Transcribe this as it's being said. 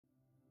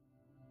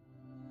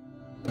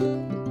What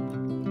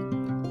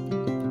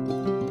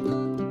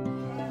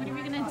are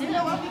we gonna do?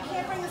 No, we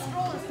can't bring the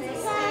strollers.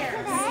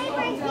 Today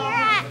we're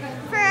here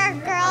for our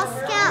Girl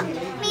Scout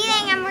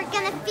meeting and we're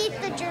gonna feed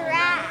the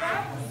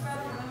giraffes.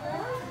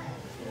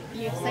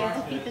 You excited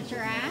to feed the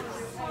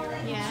giraffes?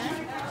 Yeah?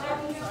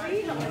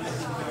 Sorry.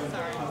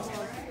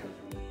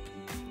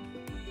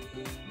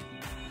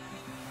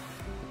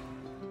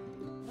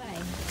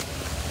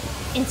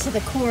 Into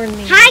the corn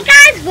maze. Hi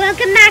guys,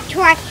 welcome back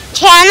to our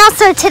channel.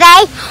 So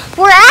today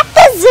we're at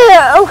the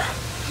zoo.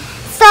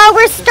 So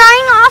we're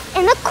starting off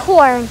in the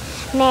corn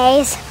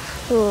maze.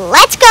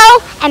 Let's go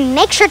and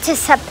make sure to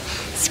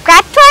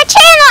subscribe to our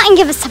channel and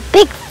give us a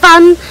big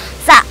thumbs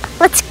up.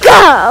 Let's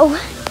go.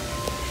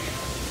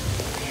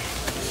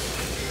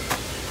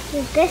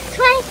 This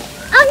way?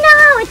 Oh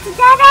no, it's a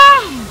dead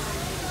end.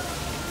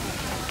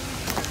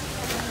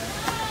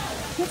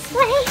 This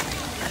way?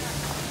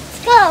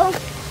 Let's go.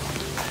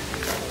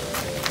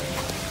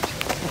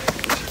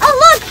 Oh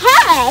look,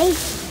 hey!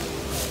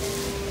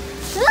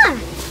 Look.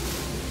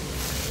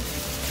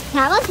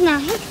 That was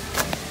nice.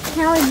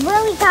 Now we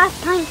really gotta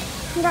find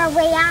our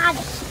way out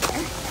of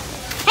here.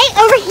 Hey,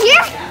 over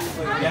here?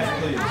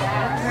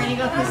 We're gonna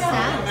go up the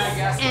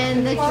steps,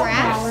 and the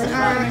giraffes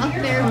are up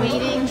there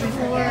waiting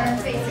for their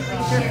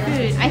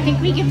food. I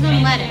think we give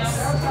them lettuce,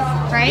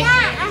 right?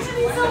 Yeah.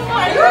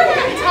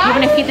 You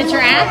wanna feed the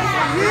giraffe?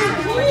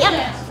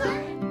 Yep.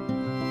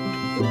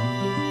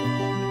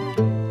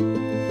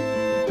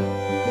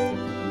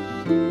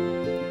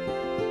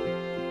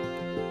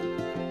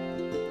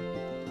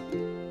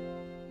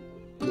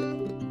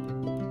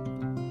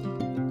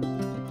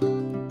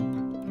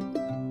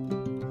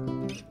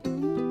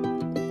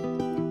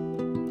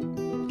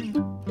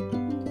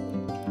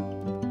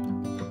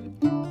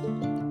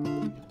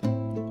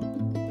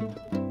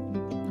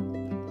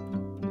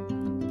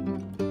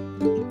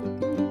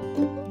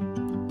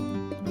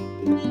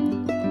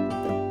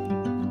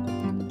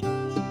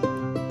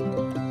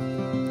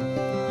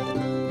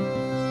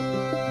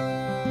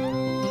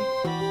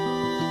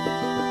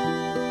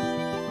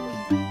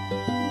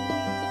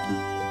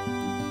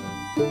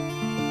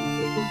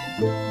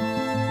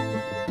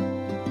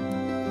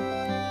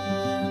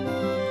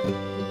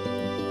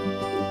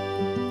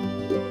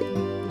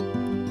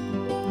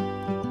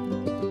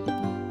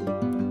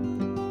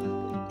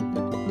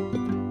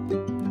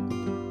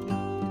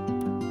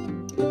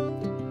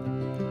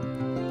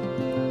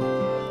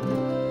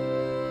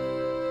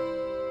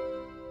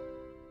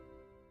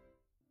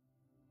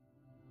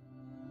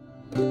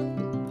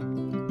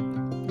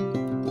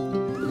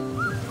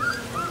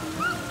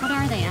 What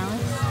are they,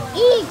 Alex?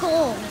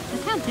 Eagle.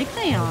 Look how big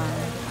they are.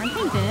 Aren't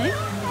they big?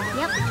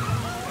 Yep.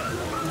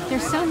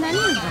 There's so many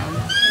of them.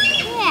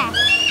 Yeah.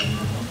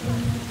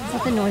 Is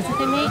that the noise that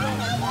they make?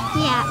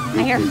 Yeah.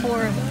 I hear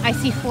 4. I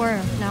see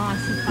 4. No, I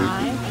see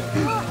 5.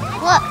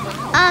 Look,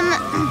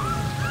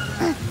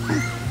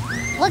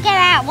 look at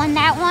that one.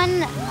 That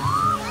one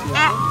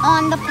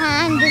on the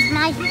pond is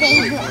my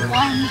favorite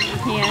one.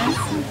 Yes.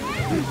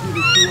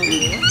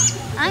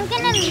 I'm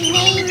gonna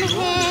name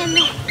him.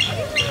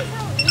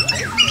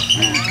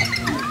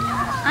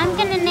 I'm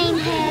gonna name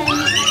him.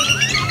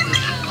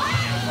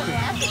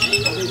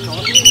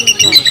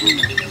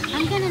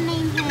 I'm gonna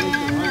name him.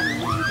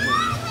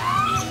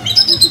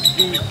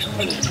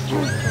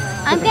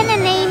 I'm gonna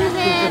name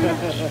him.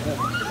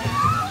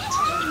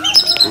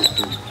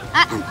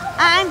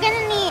 I'm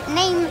gonna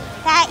name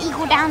that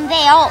eagle down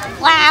there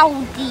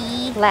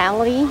Loudy.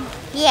 Loudy?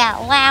 Yeah,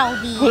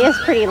 Loudy. He is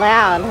pretty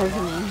loud,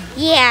 isn't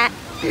he? Yeah.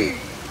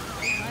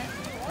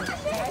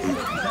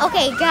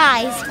 Okay,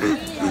 guys.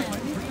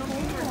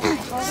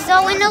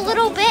 So in a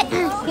little bit,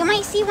 you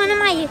might see one of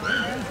my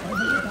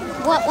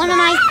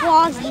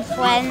froggy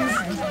friends.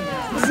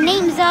 His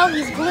name's Zoe.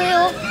 He's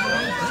blue.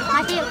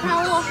 My favorite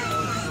color.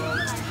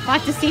 We'll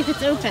have to see if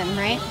it's open,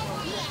 right?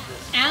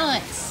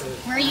 Alex,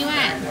 where are you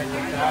at?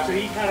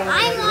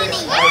 I'm on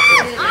it.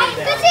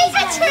 This is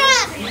a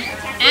trap.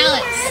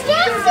 Alex,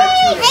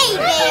 Hey,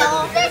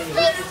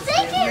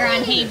 Bill. you're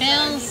on hay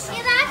bales?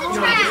 Yeah, that's a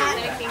trap.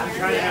 I'm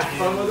trying to have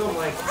fun with them,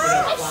 like,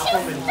 flop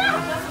them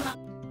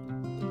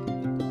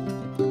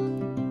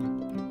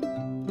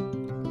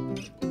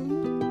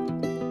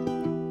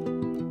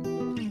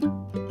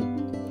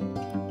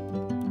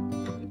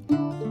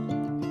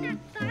and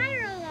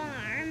Fire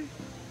alarm.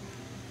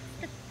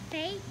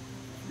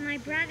 My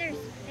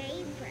brother's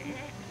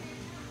favorite.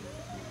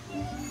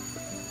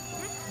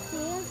 That's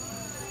cool.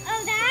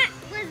 Oh, that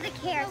was the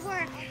carrot.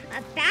 We're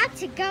about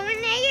to go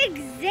in the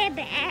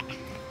exhibit.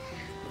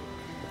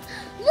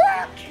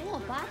 Look! Oh, a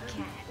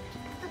bobcat.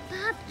 A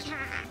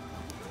bobcat.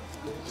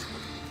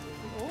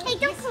 Hey,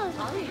 don't close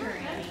it.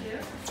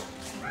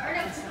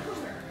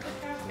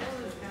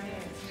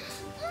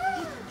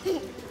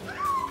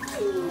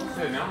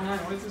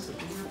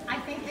 I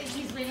think that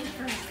he's waiting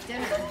for his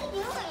dinner.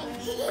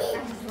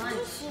 His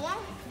lunch.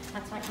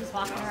 That's why he's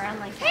walking around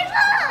like Hey,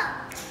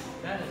 that.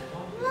 look!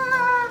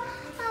 Look!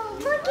 Oh,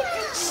 look at the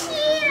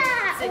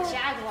cheetah! It's a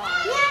jaguar.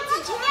 Yeah, it's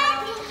a jaguar.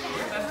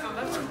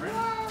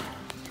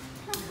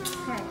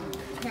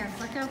 Here,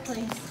 let go,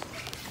 please.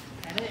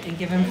 Pet it and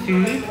give him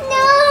food?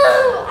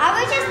 No, I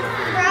would just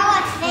throw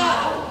a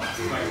fish.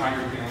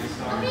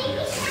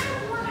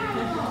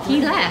 He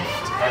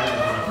left.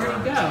 Where'd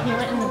he go? He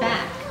went in the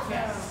back.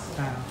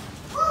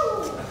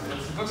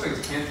 It looks like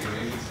it's camping,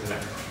 maybe it's a...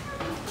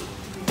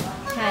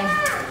 Okay.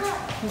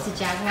 Here's a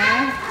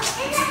jaguar.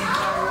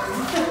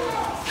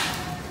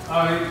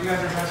 Oh, you guys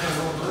are catching a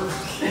little bird.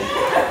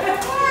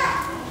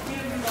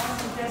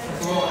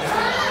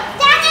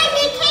 Daddy,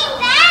 he came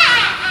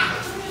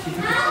back. You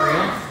think it's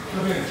real?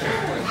 Look at the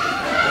checkpoint.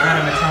 We're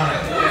animatronic.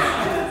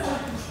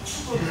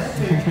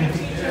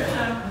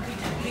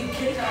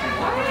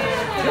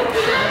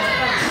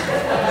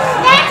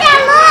 Dada,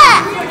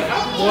 look.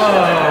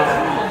 Whoa.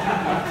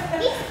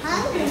 He's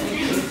hungry.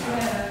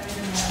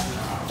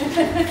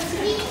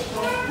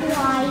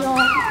 Wild.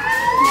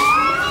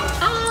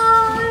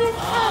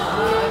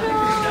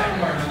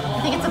 I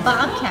think it's a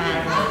bobcat.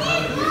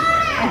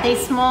 Are they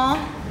small?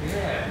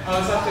 Oh,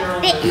 it's up there.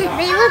 They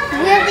look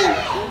really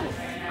cute.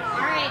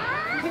 Alright,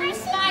 who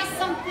spies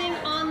something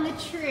on the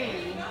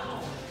tree?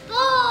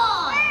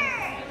 Bull.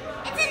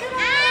 It's an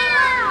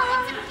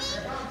owl. It's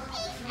a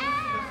big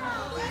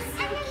owl.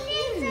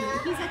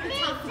 He's at the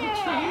top of the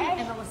tree,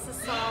 and Alyssa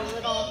saw a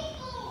little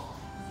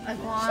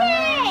iguana.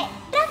 Shit.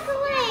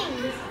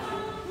 Ducklings.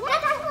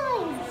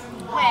 Ducklings.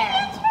 Where?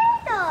 A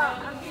turtle.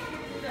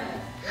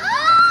 Oh,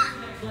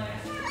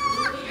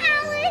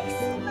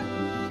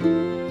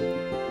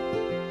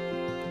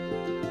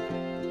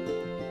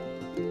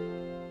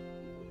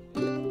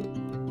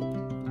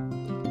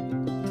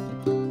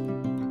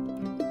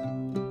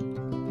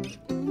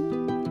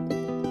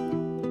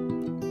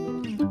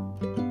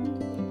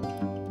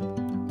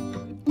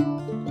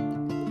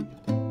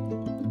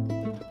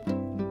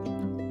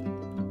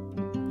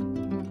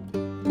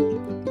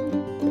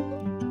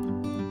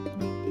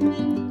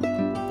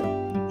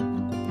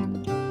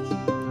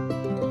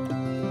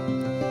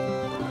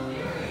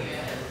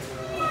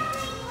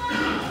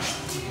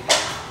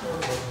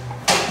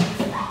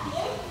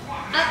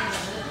 Alex.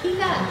 He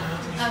left.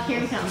 Oh, here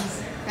he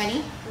comes.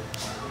 Ready?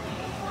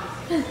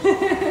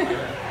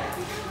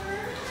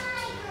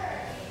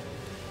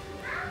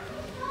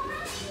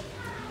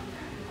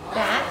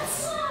 Bats.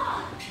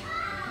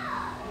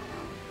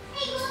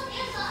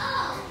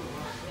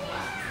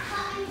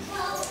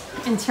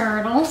 And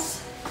turtles.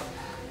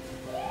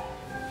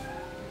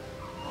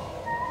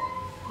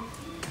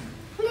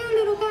 Hello,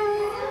 little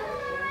girl.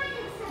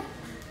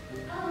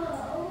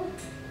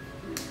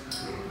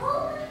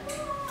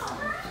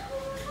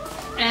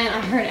 And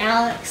I heard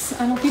Alex.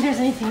 I don't think there's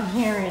anything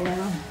here right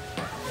now.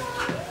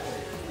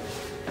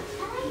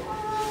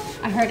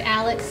 I heard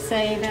Alex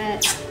say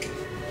that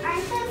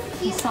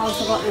he saw his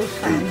little old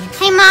friend.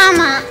 Hey,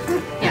 Mama.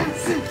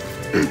 Yes.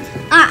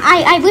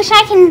 I wish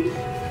I can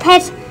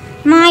pet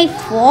my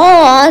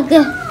frog,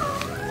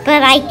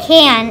 but I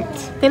can't.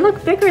 They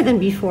look bigger than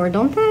before,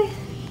 don't they?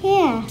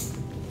 Yeah.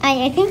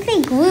 I think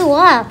they grew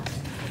up.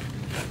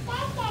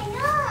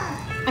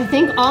 I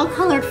think all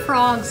colored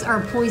frogs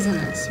are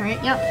poisonous,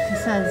 right? Yep, it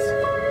says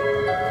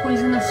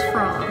poisonous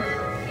frog.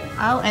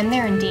 Oh, and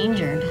they're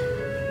endangered.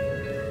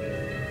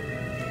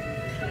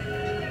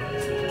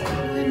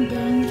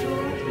 Endangered?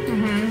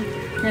 Mm-hmm.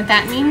 You know what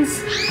that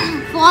means?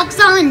 Frogs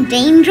are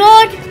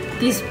endangered?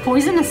 These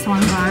poisonous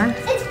ones are.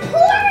 It's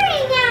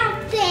pouring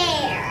out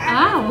there.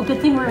 Oh, well, good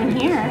thing we're in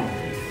here.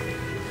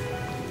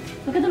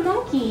 Look at the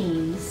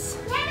monkeys.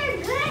 Yeah, they're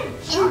good.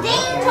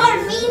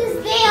 Endangered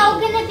means they are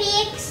going to be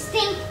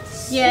extinct.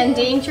 Yeah,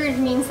 endangered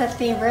means that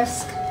they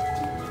risk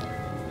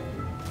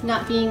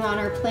not being on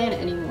our planet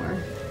anymore,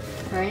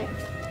 right?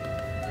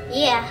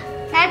 Yeah,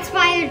 that's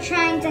why you're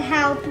trying to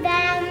help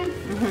them.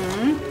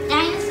 Mm-hmm.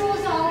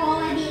 Dinosaurs are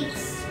already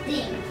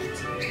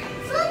extinct.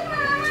 Look,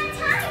 Mama,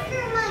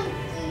 tiger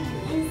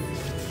monkeys.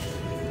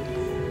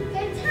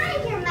 They're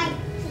tiger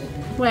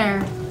monkeys. Where?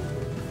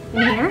 In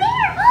Right here?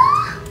 there.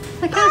 Oh.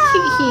 Look how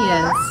cute he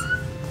is.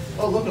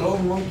 Oh, look at all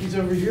the monkeys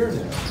over here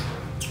now.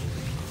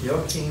 They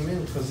all came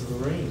in because of the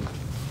rain.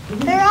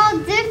 They're all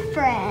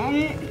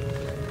different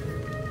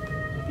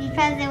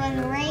because it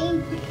was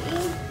raining.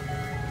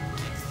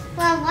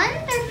 Well, one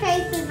of their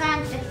faces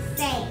aren't the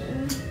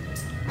same.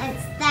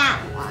 It's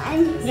that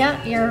one.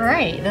 Yep, you're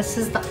right. This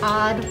is the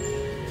odd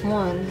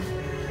one.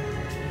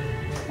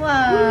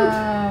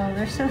 Whoa,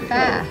 they're so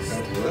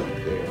fast.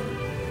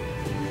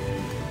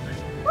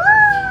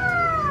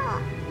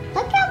 Wow!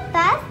 Look how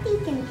fast he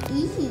can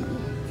eat.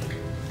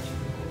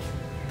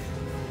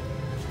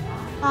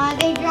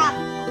 They dropped.